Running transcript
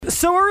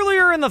So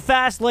earlier in the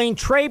fast lane,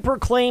 Trey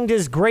proclaimed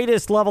his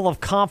greatest level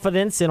of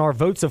confidence in our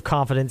votes of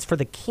confidence for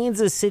the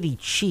Kansas City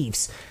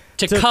Chiefs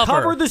to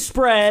cover the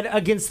spread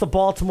against the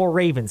Baltimore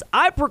Ravens.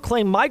 I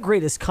proclaim my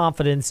greatest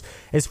confidence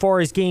as far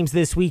as games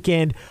this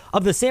weekend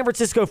of the San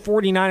Francisco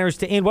 49ers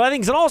to end what I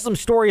think is an awesome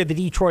story of the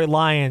Detroit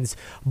Lions,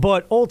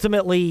 but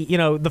ultimately,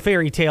 the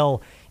fairy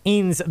tale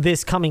ends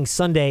this coming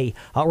Sunday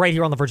right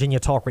here on the Virginia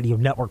Talk Radio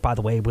Network, by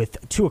the way,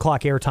 with 2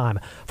 o'clock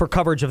airtime for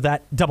coverage of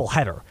that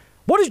doubleheader.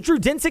 What does Drew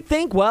Dinsick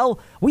think? Well,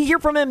 we hear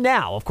from him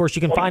now. Of course,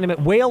 you can find him at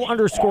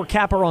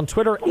whale_capper on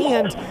Twitter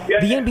and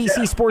the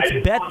NBC Sports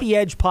Bet the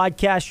Edge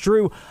podcast.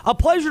 Drew, a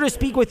pleasure to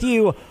speak with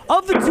you.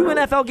 Of the 2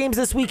 NFL games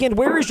this weekend,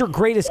 where is your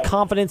greatest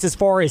confidence as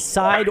far as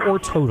side or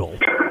total?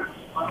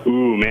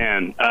 Ooh,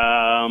 man.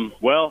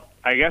 Well,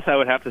 I guess I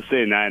would have to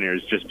say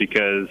Niners just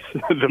because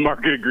the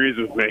market agrees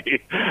with me.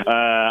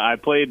 I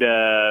played,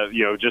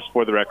 just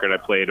for the record, I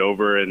played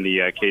over in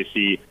the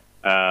KC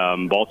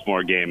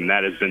Baltimore game, and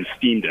that has been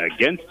steamed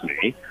against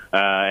me.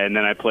 And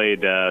then I played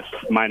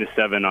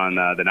 -7 on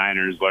the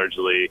Niners,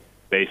 largely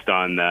based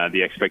on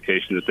the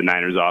expectation that the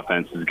Niners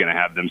offense is going to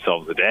have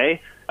themselves a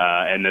day,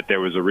 and that there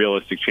was a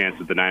realistic chance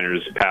that the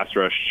Niners pass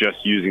rush,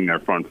 just using their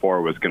front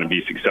four, was going to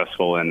be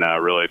successful in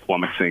really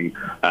flummoxing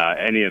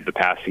any of the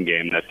passing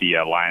game that the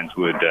Lions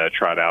would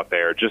trot out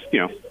there. Just,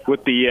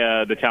 with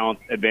the talent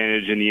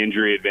advantage and the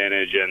injury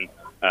advantage and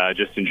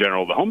just in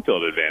general, the home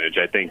field advantage,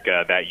 I think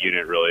that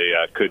unit really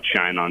could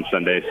shine on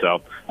Sunday.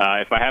 So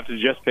if I have to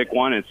just pick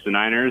one, it's the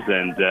Niners.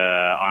 And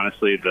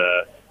honestly,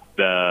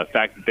 the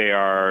fact that they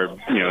are,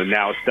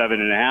 now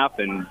 7.5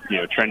 and,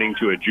 trending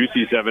to a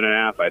juicy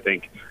 7.5, I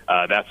think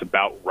that's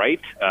about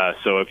right.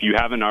 So if you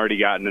haven't already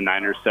gotten the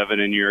Niners 7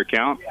 in your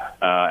account,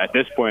 at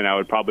this point, I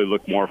would probably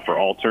look more for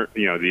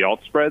the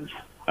alt spreads.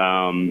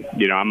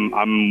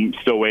 I'm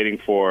still waiting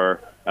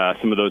for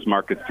some of those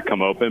markets to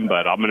come open,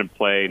 but I'm going to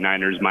play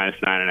Niners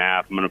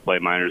 -9.5. I'm going to play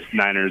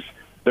Niners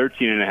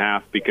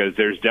 13.5 because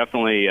there's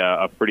definitely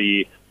a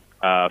pretty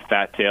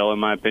fat tail, in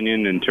my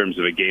opinion, in terms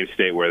of a game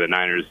state where the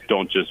Niners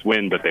don't just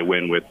win, but they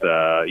win with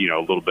a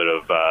little bit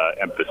of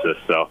emphasis.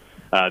 So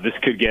this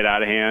could get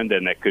out of hand,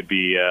 and that could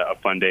be a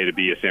fun day to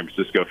be a San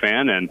Francisco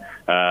fan. And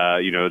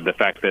the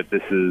fact that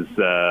this is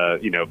a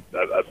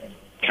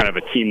kind of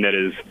a team that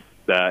is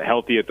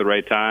healthy at the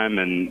right time,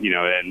 and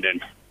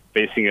and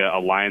facing a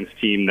Lions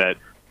team that,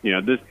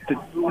 this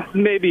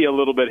maybe a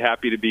little bit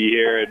happy to be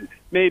here and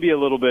maybe a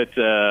little bit,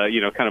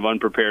 kind of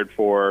unprepared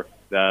for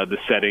the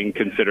setting,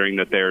 considering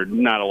that there's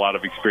not a lot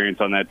of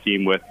experience on that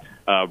team with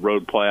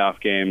road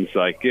playoff games.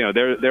 Like,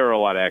 there are a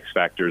lot of X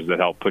factors that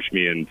help push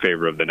me in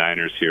favor of the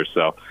Niners here.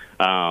 So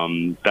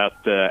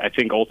I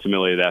think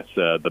ultimately that's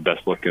the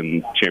best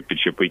looking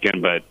championship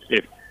weekend. But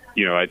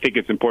I think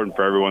it's important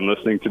for everyone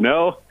listening to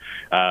know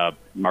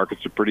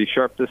markets are pretty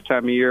sharp this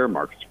time of year.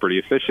 Markets are pretty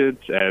efficient,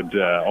 and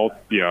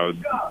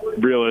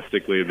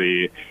realistically,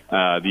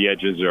 the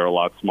edges are a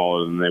lot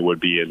smaller than they would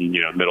be in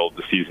middle of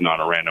the season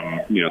on a random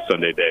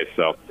Sunday day.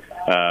 So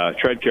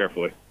tread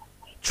carefully.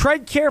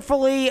 Tread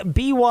carefully,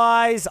 be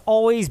wise,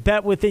 always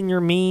bet within your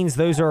means.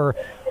 Those are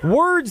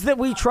words that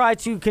we try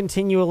to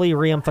continually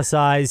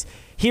reemphasize.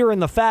 Here in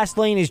the fast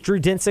lane is Drew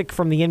Dinsick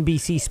from the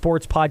NBC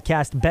Sports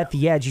podcast Bet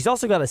the Edge. He's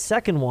also got a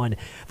second one,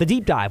 The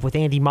Deep Dive with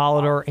Andy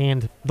Molitor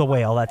and The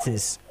Whale. That's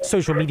his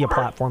social media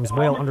platforms,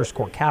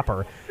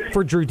 whale_capper,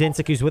 for Drew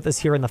Dinsick, who's with us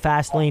here in the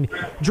fast lane.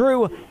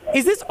 Drew,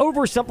 is this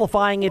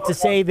oversimplifying it to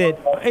say that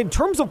in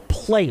terms of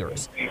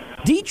players,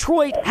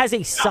 Detroit has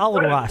a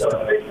solid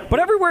roster, but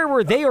everywhere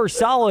where they are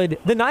solid,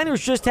 the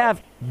Niners just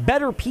have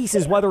better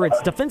pieces, whether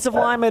it's defensive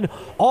linemen,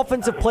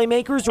 offensive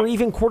playmakers, or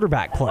even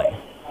quarterback play?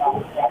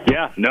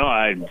 Yeah, no,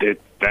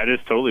 that is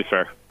totally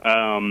fair.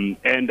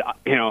 And,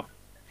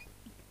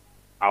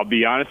 I'll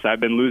be honest, I've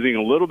been losing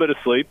a little bit of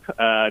sleep,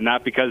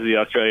 not because of the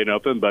Australian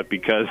Open, but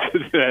because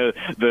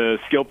the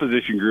skill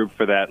position group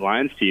for that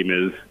Lions team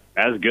is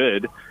as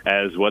good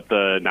as what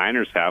the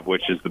Niners have,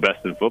 which is the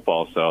best in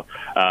football. So,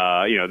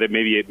 that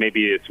maybe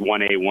it's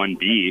 1A,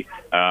 1B,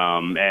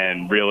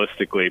 and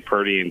realistically,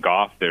 Purdy and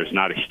Goff, there's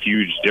not a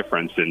huge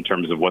difference in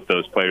terms of what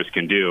those players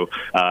can do.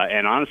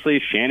 And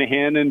honestly,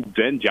 Shanahan and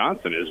Ben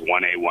Johnson is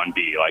 1A,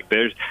 1B. Like,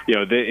 there's,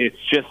 it's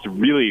just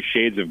really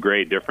shades of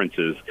gray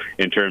differences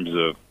in terms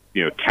of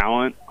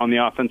talent on the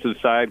offensive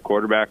side,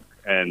 quarterback,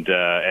 and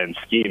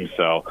scheme.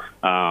 So,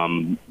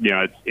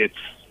 it's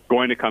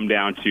going to come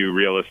down to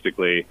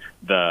realistically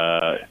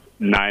the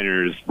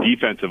Niners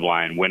defensive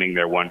line winning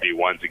their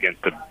 1v1s against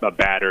a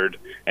battered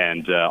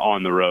and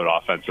on the road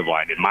offensive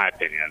line, in my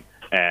opinion.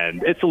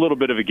 And it's a little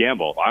bit of a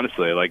gamble,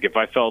 honestly. Like, if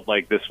I felt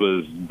like this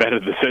was bet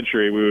of the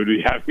century, we would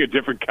be having a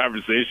different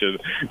conversation.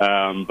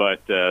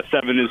 But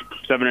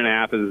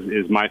 7.5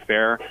 is my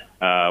fare.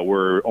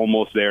 We're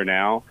almost there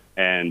now,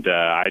 and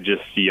I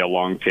just see a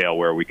long tail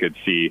where we could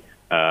see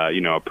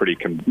a pretty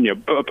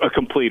a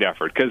complete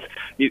effort. Because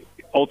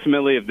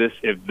ultimately,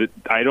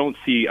 I don't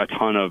see a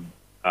ton of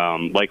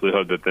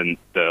likelihood that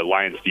the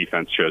Lions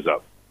defense shows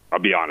up. I'll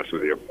be honest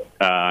with you.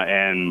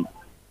 And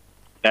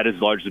that is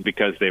largely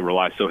because they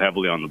rely so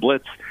heavily on the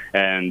blitz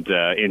And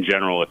in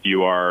general, if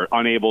you are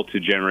unable to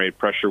generate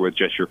pressure with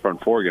just your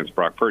front four against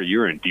Brock Purdy,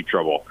 you're in deep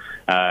trouble.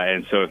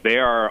 And so if they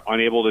are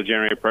unable to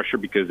generate pressure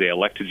because they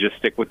elect to just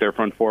stick with their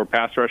front four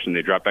pass rush and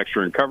they drop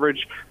extra in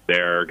coverage,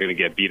 they're going to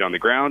get beat on the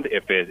ground.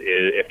 If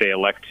they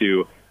elect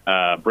to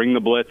bring the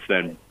blitz,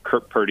 then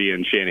Kirk Purdy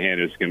and Shanahan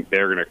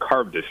they're going to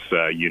carve this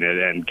unit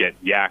and get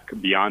yak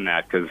beyond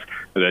that because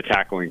the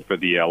tackling for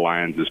the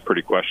Lions is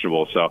pretty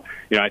questionable. So,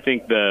 I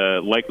think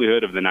the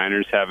likelihood of the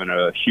Niners having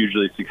a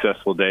hugely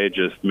successful day,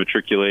 just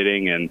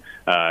matriculating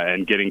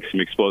and getting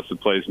some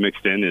explosive plays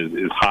mixed in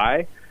is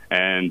high,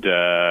 and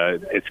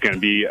it's going to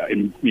be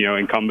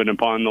incumbent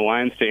upon the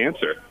Lions to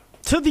answer.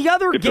 To the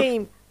other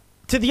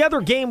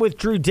game with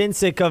Drew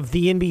Dinsick of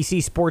the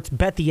NBC Sports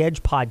Bet the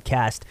Edge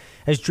podcast,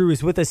 as Drew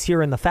is with us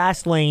here in the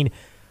Fast Lane.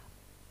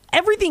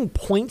 Everything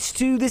points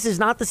to this is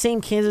not the same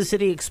Kansas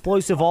City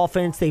explosive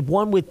offense. They've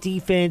won with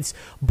defense.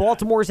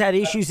 Baltimore's had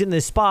issues in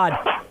this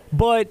spot.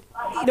 But,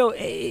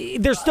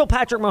 there's still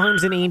Patrick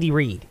Mahomes and Andy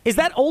Reid. Is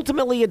that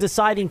ultimately a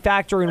deciding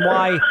factor in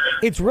why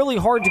it's really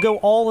hard to go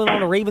all in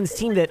on a Ravens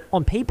team that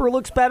on paper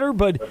looks better,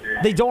 but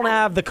they don't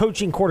have the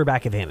coaching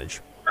quarterback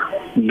advantage?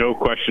 No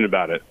question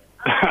about it.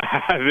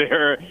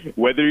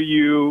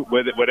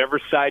 Whatever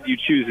side you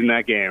choose in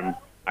that game,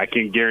 I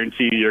can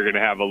guarantee you're going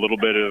to have a little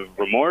bit of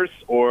remorse,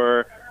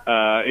 or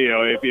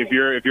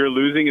if you're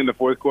losing in the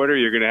fourth quarter,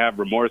 you're going to have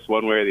remorse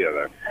one way or the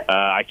other.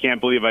 I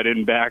can't believe I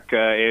didn't back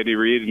Andy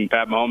Reid and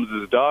Pat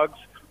Mahomes as dogs,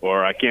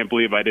 or I can't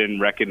believe I didn't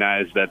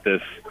recognize that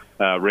this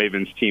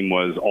Ravens team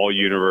was all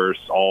universe,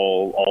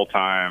 all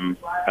time,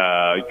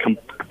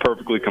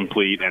 perfectly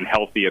complete and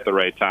healthy at the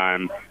right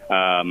time.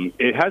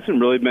 It hasn't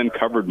really been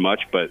covered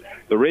much, but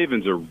the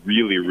Ravens are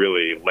really,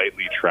 really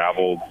lightly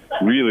traveled,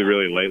 really,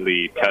 really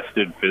lightly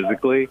tested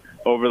physically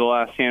over the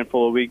last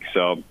handful of weeks.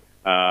 So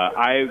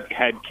I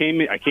came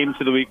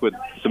to the week with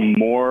some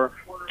more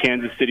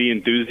Kansas City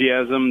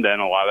enthusiasm than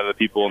a lot of the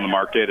people in the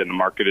market, and the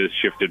market has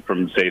shifted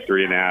from say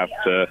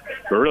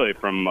 3.5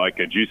 from like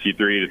a juicy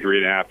 3 to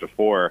 3.5 to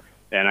 4.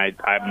 And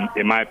I'm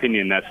in my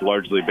opinion, that's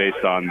largely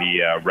based on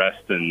the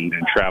rest and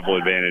travel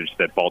advantage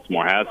that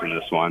Baltimore has in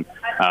this one.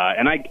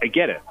 And I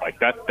get it. Like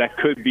that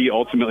could be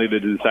ultimately the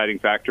deciding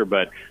factor.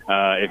 But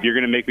if you're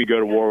going to make me go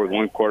to war with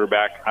one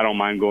quarterback, I don't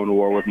mind going to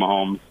war with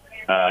Mahomes.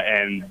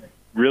 And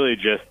really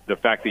just the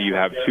fact that you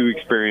have two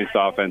experienced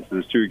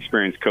offenses, two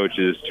experienced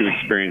coaches, two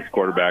experienced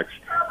quarterbacks.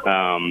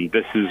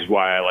 This is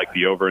why I like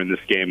the over in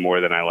this game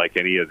more than I like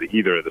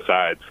either of the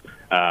sides.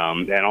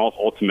 And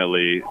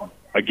ultimately,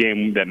 a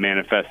game that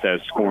manifests as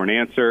score and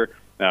answer,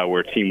 where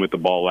a team with the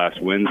ball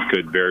last wins,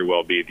 could very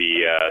well be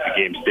the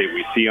game state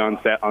we see on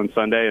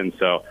Sunday. And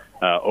so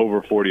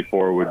over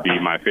 44 would be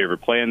my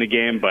favorite play in the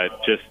game,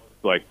 but just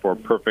like for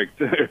perfect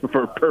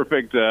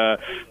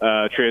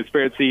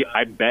transparency,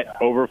 I bet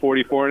over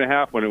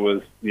 44.5 when it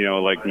was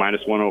like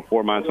minus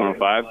 104, minus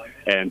 105,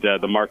 and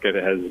the market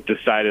has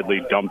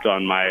decidedly dumped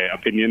on my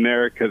opinion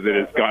there because it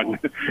has gone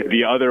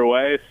the other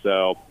way.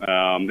 So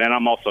and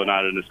I'm also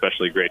not an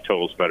especially great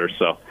totals bettor,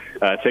 so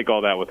take all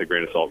that with a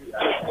grain of salt.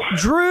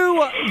 Drew,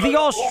 the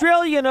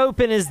Australian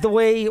Open is the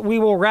way we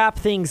will wrap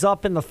things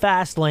up in the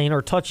Fast Lane,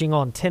 or touching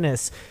on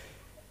tennis.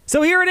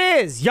 So here it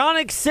is.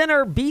 Jannik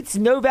Sinner beats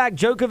Novak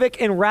Djokovic,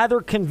 and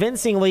rather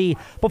convincingly.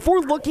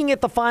 Before looking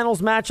at the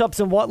finals matchups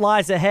and what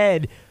lies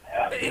ahead,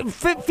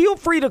 feel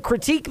free to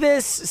critique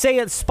this, say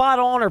it's spot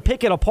on, or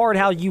pick it apart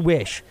how you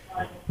wish.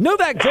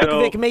 Novak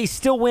Djokovic may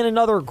still win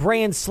another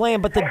Grand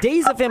Slam, but the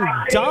days of him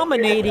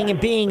dominating and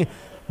being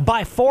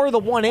by far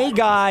the 1A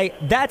guy,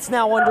 that's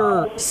now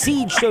under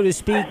siege, so to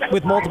speak,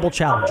 with multiple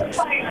challengers.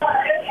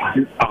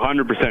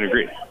 100%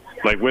 agreed.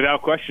 Like,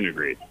 without question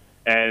agreed.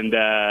 And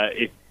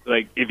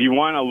if you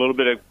want a little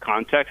bit of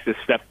context, to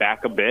step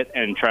back a bit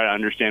and try to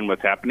understand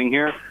what's happening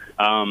here.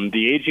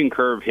 The aging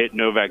curve hit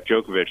Novak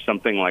Djokovic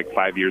something like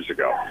 5 years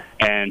ago,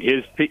 and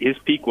his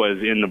peak was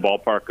in the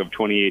ballpark of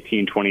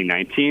 2018,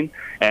 2019.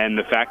 And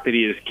the fact that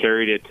he has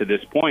carried it to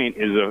this point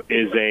is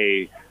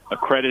a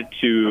credit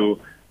to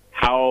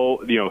how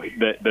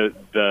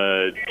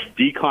the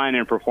decline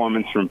in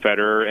performance from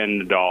Federer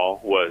and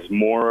Nadal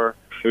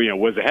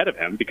was ahead of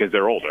him because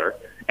they're older,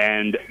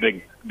 and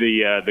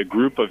the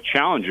group of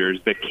challengers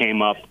that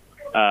came up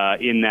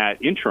in that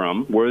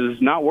interim was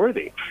not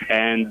worthy,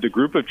 and the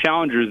group of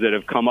challengers that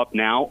have come up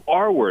now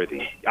are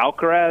worthy.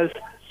 Alcaraz,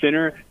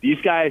 Sinner, these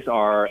guys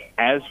are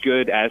as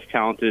good, as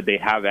talented. They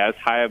have as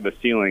high of a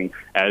ceiling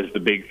as the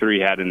big three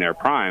had in their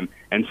prime.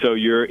 And so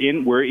we're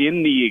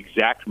in the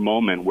exact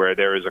moment where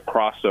there is a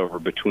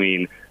crossover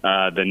between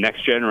the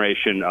next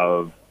generation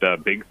of the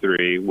big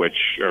three, which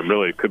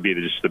really could be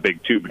just the big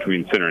two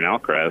between Sinner and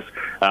Alcaraz.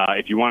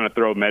 If you want to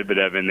throw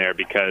Medvedev in there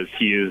because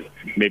he is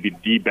maybe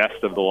the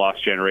best of the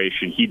lost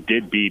generation, he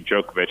did beat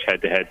Djokovic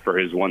head-to-head for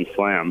his one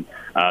slam.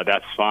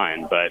 That's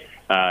fine. But,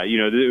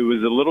 it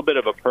was a little bit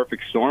of a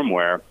perfect storm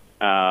where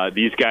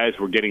these guys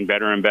were getting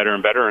better and better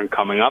and better and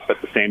coming up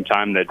at the same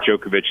time that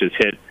Djokovic has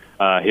hit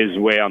his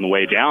way on the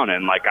way down.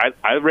 And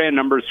I ran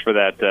numbers for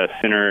that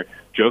Sinner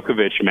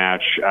Djokovic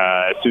match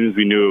as soon as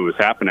we knew it was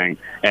happening,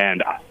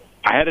 and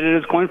I had it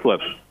as coin flip.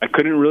 I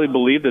couldn't really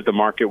believe that the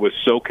market was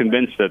so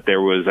convinced that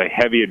there was a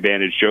heavy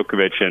advantage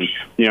Djokovic. And,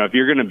 if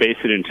you're going to base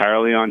it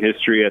entirely on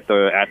history at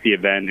the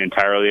event,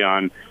 entirely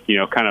on,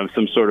 kind of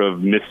some sort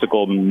of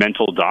mystical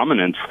mental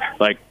dominance,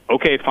 like,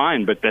 okay,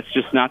 fine, but that's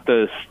not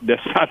the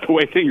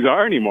way things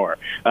are anymore.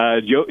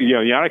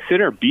 Jannik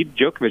Sinner beat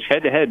Djokovic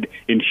head to head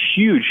in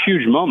huge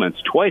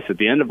this twice at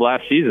the end of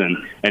last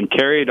season and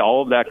carried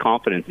all of that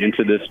confidence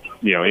into this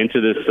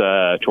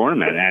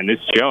tournament, and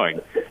it's showing.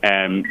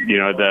 And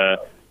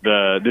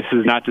this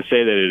is not to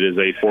say that it is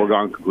a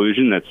foregone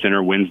conclusion that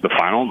Sinner wins the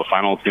final. The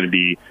final is going to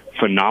be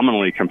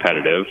phenomenally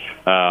competitive.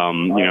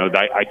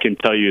 I can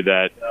tell you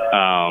that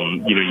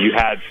you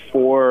had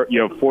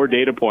four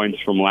data points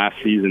from last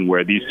season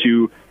where these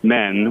two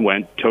men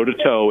went toe to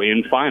toe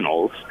in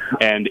finals,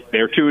 and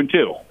they're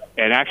 2-2.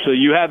 And actually,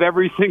 you have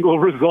every single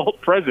result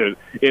present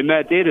in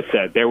that data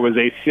set. There was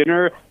a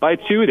Sinner by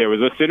 2. There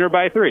was a Sinner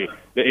by 3.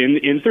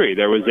 In 3,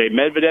 there was a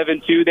Medvedev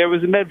in 2. There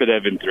was a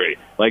Medvedev in 3.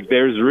 Like,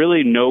 there's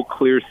really no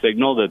clear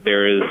signal that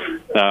there is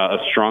a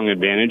strong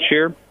advantage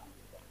here.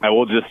 I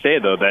will just say,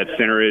 though, that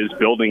Sinner is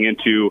building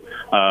into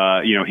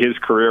his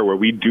career where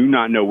we do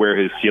not know where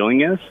his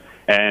ceiling is.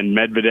 And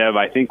Medvedev,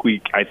 I think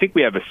we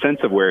have a sense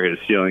of where his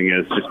ceiling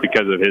is just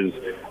because of his,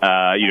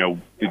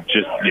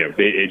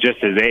 just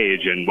his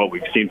age and what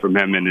we've seen from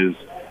him in his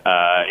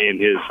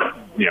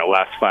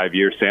last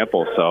 5-year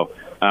sample. So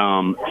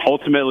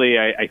ultimately,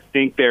 I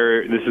think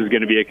this is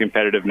going to be a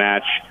competitive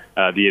match.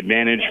 The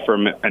advantage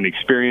from an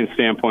experience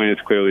standpoint is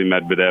clearly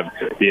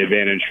Medvedev. The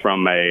advantage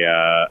from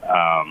a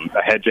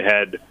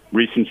head-to-head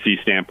recency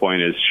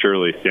standpoint is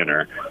surely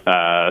Sinner.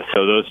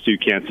 So those two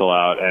cancel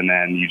out, and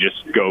then you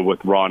just go with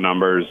raw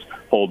numbers,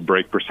 hold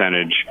break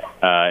percentage,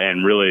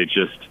 and really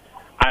just,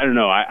 I don't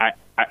know. I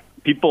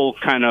people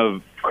kind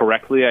of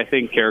correctly, I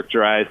think,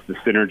 characterize the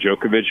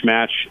Sinner-Djokovic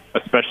match,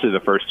 especially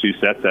the first two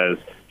sets, as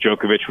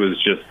Djokovic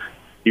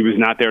he was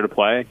not there to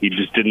play. He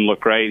just didn't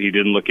look right. He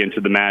didn't look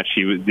into the match.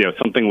 He was,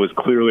 something was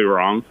clearly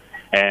wrong,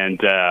 and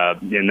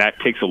that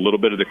takes a little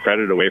bit of the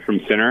credit away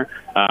from Sinner.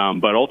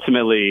 But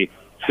ultimately,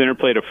 Sinner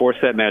played a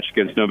 4-set match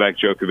against Novak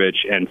Djokovic,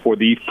 and for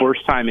the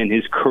first time in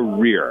his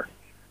career,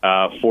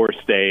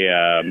 forced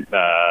a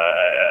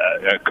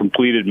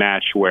completed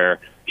match where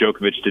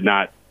Djokovic did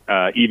not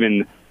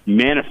even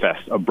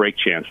manifest a break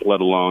chance,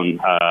 let alone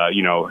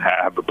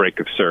have a break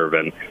of serve,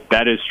 and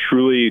that is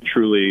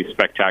truly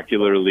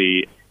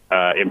spectacularly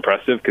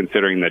impressive,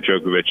 considering that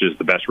Djokovic is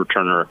the best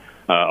returner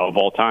of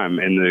all time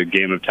in the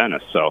game of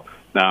tennis. So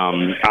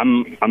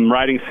I'm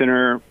riding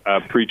Sinner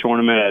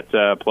pre-tournament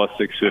at plus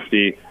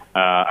 650.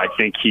 I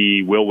think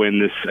he will win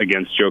this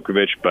against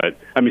Djokovic,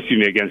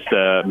 against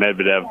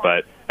Medvedev,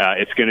 but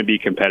it's going to be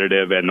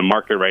competitive, and the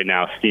market right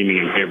now steaming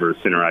in favor of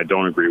Sinner I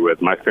don't agree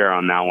with. My fare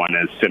on that one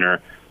is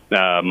Sinner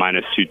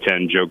minus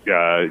 210,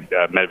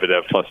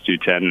 Medvedev plus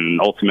 210,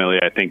 and ultimately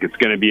I think it's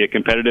going to be a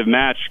competitive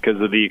match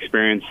because of the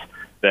experience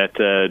that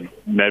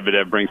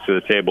Medvedev brings to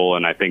the table,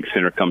 and I think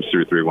Sinner comes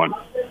through 3-1.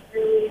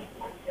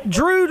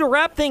 Drew, to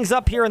wrap things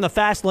up here in the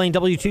Fast Lane,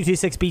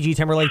 W226BG,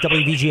 Timberlake,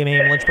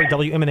 WVGMA, Lynchburg,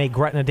 WMNA,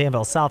 Gretna,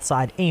 Danville,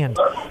 Southside, and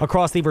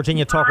across the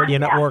Virginia Talk Radio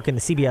Network and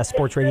the CBS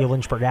Sports Radio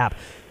Lynchburg app.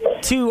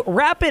 To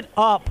wrap it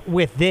up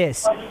with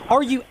this,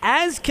 are you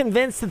as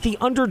convinced that the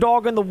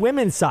underdog on the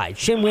women's side,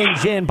 Qinwen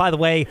Zheng, by the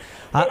way,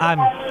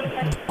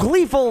 I'm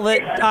gleeful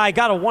that I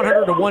got a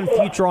 100-1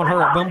 future on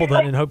her at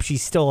Wimbledon and hope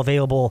she's still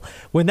available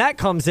when that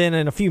comes in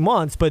a few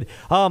months, but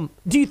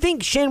do you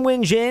think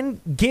Qinwen Zheng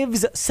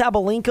gives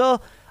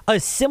Sabalenka a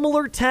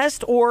similar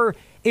test, or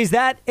is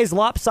that as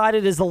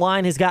lopsided as the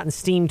line has gotten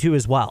steamed to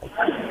as well?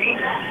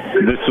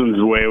 This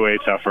one's way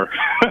tougher.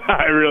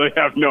 I really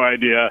have no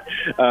idea.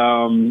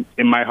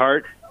 In my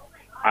heart,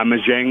 I'm a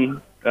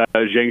Zheng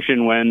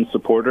Qinwen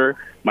supporter.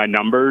 My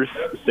numbers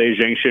say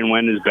Zheng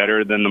Qinwen is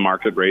better than the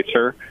market rates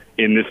her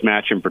in this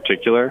match in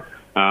particular.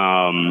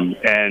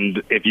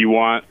 And if you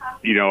want,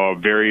 a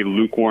very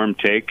lukewarm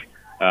take,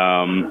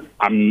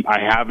 I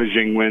have a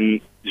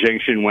Zheng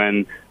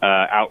Qinwen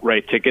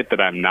outright ticket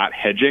that I'm not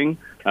hedging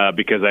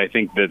because I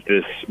think that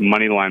this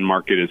money line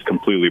market is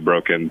completely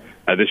broken.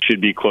 This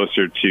should be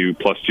closer to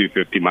plus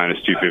 250,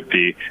 minus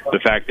 250. The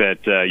fact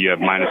that you have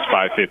minus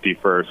 550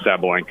 for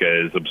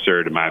Sabalenka is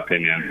absurd, in my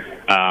opinion.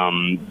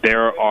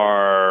 There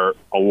are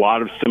a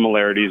lot of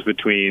similarities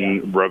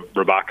between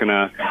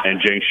Rybakina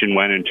and Zheng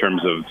Qinwen in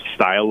terms of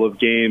style of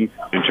game,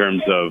 in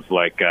terms of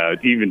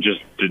even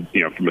just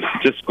from a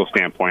statistical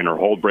standpoint, her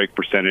hold break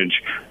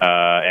percentage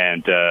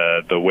and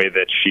the way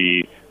that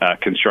she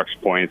constructs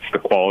points, the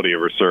quality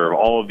of her serve.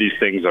 All of these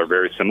things are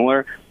very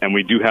similar, and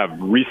we do have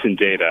recent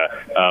data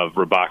of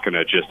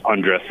Rybakina just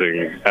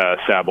undressing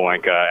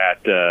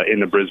Sabalenka in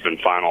the Brisbane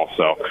final.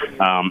 So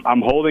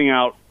I'm holding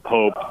out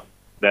hope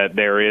that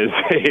there is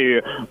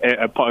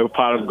a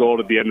pot of gold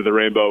at the end of the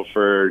rainbow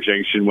for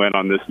Zheng Qinwen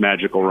on this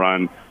magical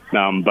run.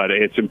 But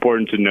it's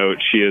important to note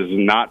she has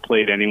not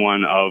played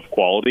anyone of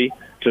quality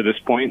to this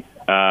point.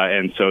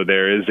 And so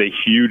there is a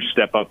huge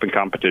step up in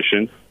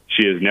competition.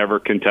 She has never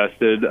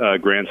contested a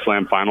Grand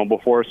Slam final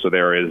before, so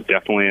there is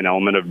definitely an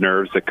element of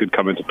nerves that could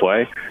come into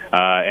play.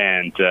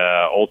 And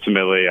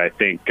ultimately, I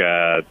think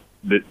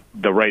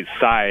the right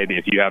side,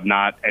 if you have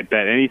not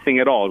bet anything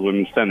at all at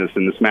women's tennis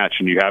in this match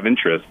and you have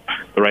interest,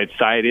 the right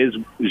side is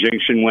Zheng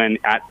Xinwen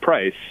at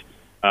price,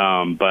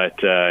 but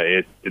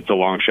it's a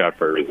long shot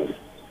for a reason.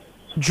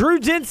 Drew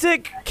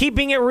Dinsick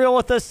keeping it real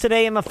with us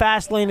today in the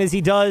Fast Lane as he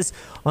does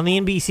on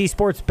the NBC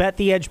Sports Bet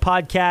the Edge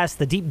podcast,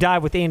 the Deep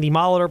Dive with Andy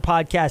Molitor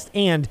podcast,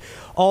 and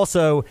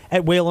also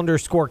at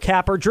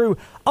Whale_Capper. Drew,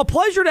 a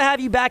pleasure to have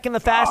you back in the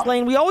Fast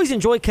Lane. We always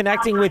enjoy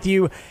connecting with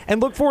you and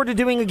look forward to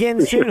doing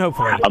again soon,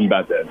 hopefully. I'm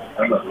about that.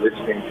 I'm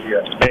listening to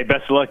you. Hey,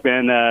 best of luck,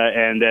 man,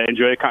 and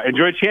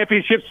enjoy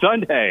Championship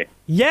Sunday.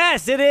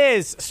 Yes, it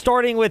is,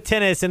 starting with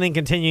tennis and then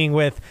continuing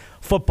with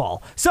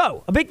football.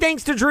 So, a big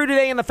thanks to Drew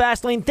today in the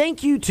Fast Lane.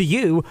 Thank you to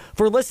you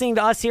for listening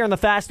to us here in the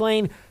Fast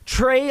Lane.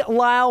 Trey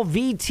Lyle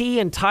VT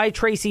and Ty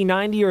Tracy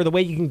 90 are the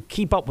way you can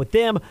keep up with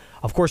them.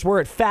 Of course, we're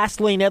at Fast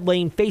Lane Ed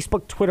Lane,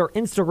 Facebook, Twitter,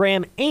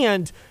 Instagram,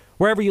 and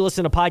wherever you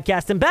listen to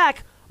podcasts. And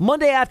back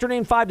Monday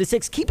afternoon, 5 to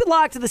 6. Keep it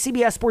locked to the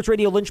CBS Sports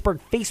Radio Lynchburg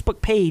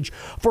Facebook page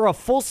for a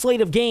full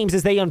slate of games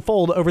as they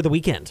unfold over the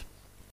weekend.